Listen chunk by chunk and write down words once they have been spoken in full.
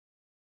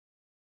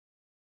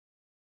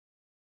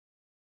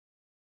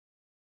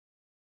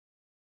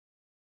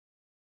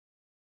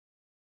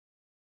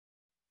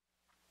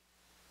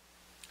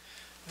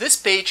This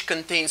page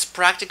contains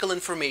practical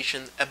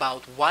information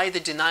about why the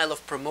denial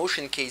of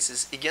promotion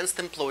cases against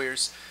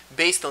employers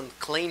based on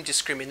claim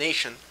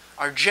discrimination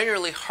are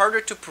generally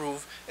harder to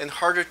prove and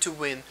harder to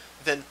win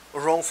than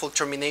wrongful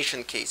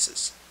termination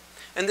cases.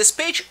 And this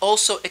page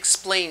also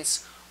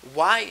explains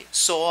why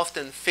so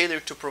often failure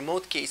to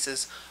promote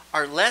cases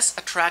are less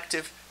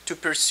attractive to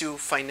pursue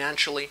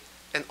financially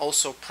and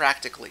also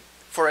practically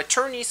for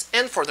attorneys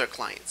and for their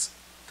clients.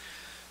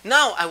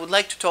 Now I would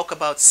like to talk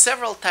about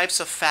several types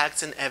of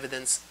facts and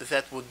evidence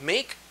that would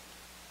make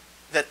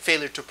that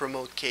failure to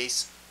promote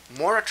case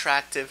more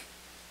attractive,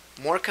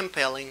 more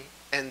compelling,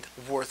 and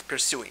worth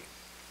pursuing.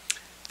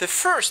 The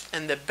first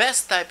and the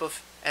best type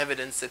of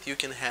evidence that you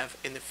can have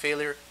in a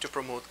failure to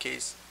promote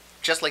case,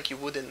 just like you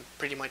would in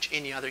pretty much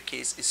any other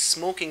case, is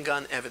smoking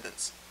gun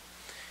evidence.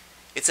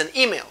 It's an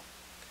email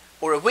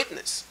or a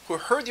witness who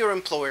heard your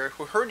employer,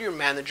 who heard your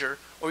manager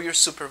or your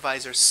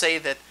supervisor say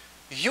that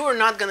you are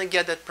not going to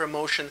get that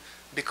promotion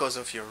because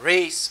of your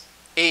race,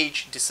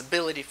 age,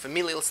 disability,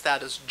 familial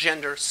status,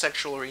 gender,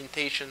 sexual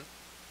orientation,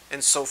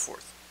 and so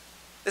forth.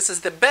 This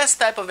is the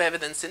best type of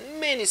evidence in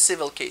many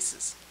civil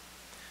cases.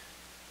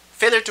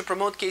 Failure to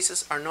promote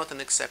cases are not an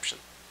exception.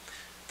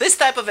 This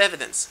type of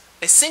evidence,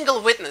 a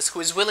single witness who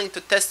is willing to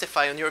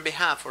testify on your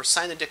behalf or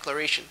sign a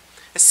declaration,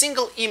 a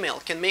single email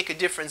can make a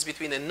difference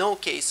between a no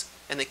case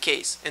and a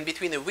case, and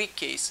between a weak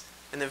case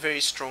and a very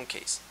strong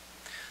case.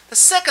 The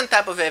second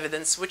type of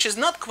evidence, which is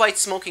not quite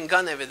smoking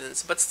gun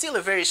evidence, but still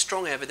a very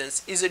strong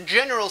evidence, is a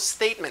general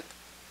statement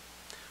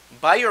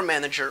by your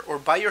manager or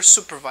by your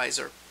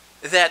supervisor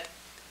that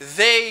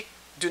they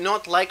do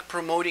not like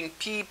promoting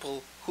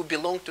people who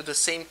belong to the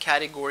same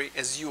category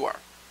as you are.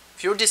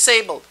 If you're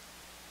disabled,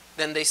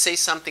 then they say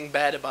something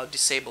bad about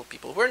disabled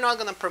people. We're not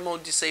going to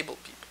promote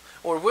disabled people.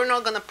 Or we're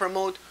not going to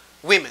promote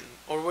women.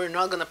 Or we're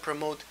not going to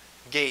promote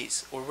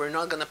gays. Or we're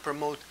not going to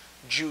promote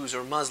Jews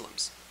or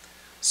Muslims.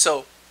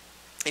 So,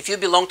 if you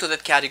belong to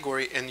that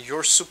category and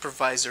your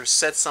supervisor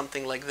said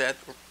something like that,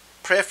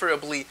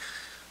 preferably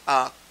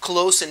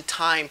close in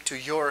time to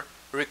your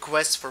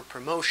request for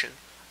promotion,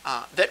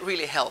 that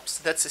really helps.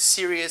 That's a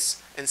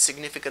serious and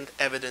significant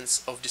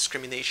evidence of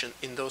discrimination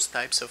in those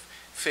types of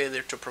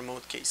failure to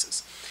promote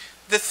cases.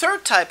 The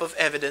third type of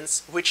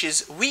evidence, which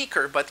is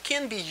weaker but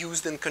can be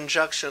used in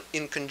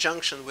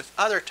conjunction with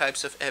other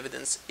types of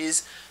evidence,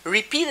 is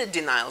repeated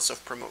denials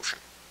of promotion.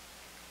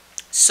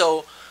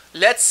 So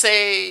let's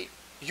say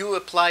you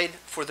applied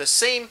for the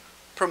same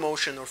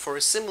promotion or for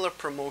a similar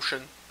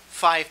promotion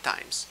 5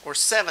 times or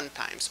 7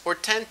 times or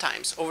 10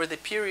 times over the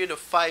period of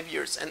 5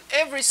 years, and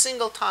every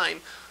single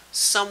time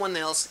someone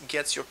else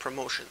gets your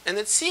promotion. And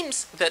it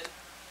seems that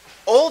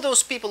all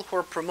those people who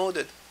are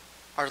promoted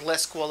are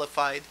less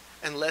qualified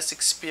and less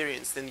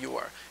experienced than you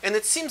are. And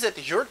it seems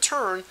that your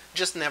turn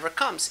just never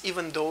comes,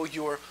 even though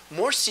you're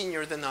more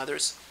senior than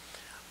others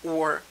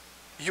or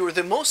you're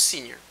the most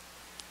senior.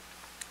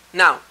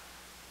 Now,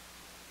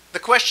 the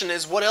question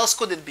is, what else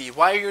could it be?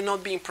 Why are you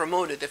not being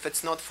promoted if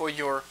it's not for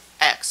your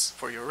X,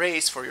 for your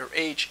race, for your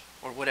age,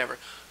 or whatever?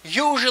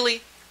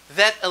 Usually,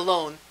 that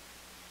alone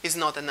is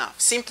not enough.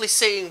 Simply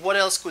saying what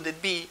else could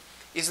it be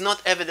is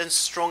not evidence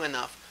strong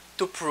enough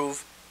to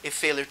prove a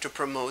failure to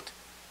promote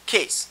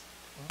case.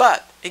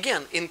 But,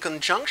 again, in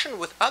conjunction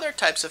with other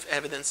types of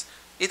evidence,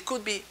 it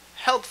could be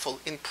helpful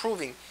in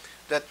proving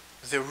that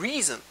the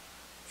reason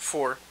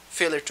for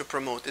failure to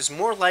promote is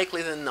more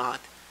likely than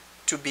not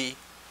to be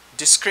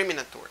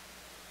discriminatory.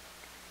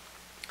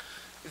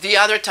 The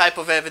other type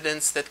of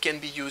evidence that can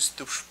be used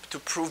to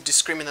prove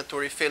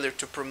discriminatory failure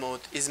to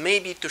promote is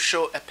maybe to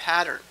show a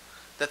pattern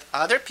that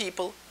other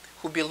people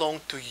who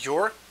belong to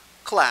your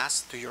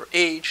class, to your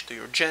age, to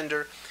your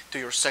gender, to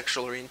your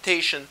sexual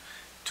orientation,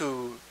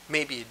 to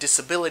maybe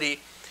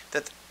disability,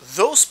 that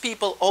those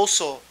people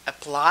also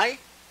apply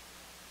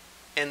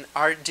and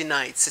are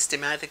denied,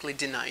 systematically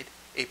denied,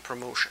 a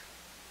promotion.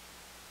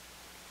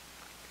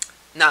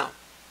 Now,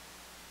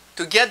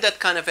 to get that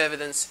kind of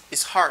evidence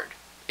is hard.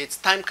 It's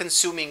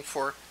time-consuming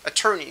for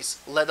attorneys,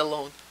 let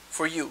alone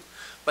for you.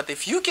 But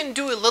if you can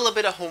do a little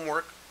bit of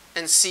homework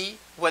and see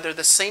whether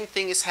the same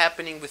thing is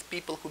happening with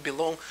people who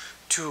belong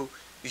to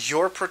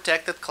your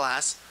protected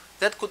class,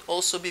 that could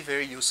also be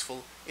very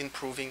useful in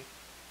proving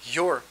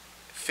your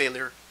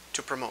failure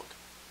to promote.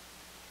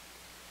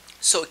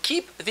 So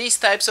keep these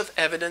types of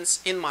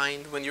evidence in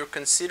mind when you're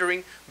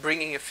considering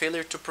bringing a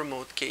failure to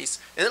promote case,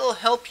 and it'll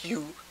help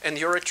you and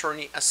your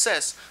attorney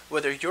assess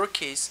whether your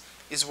case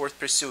is worth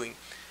pursuing.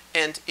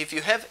 And if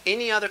you have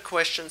any other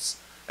questions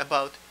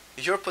about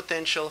your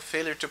potential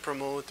failure to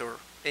promote or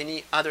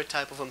any other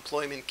type of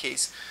employment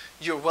case,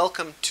 you're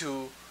welcome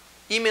to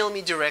email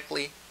me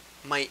directly.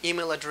 My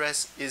email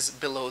address is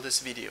below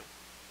this video.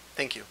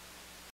 Thank you.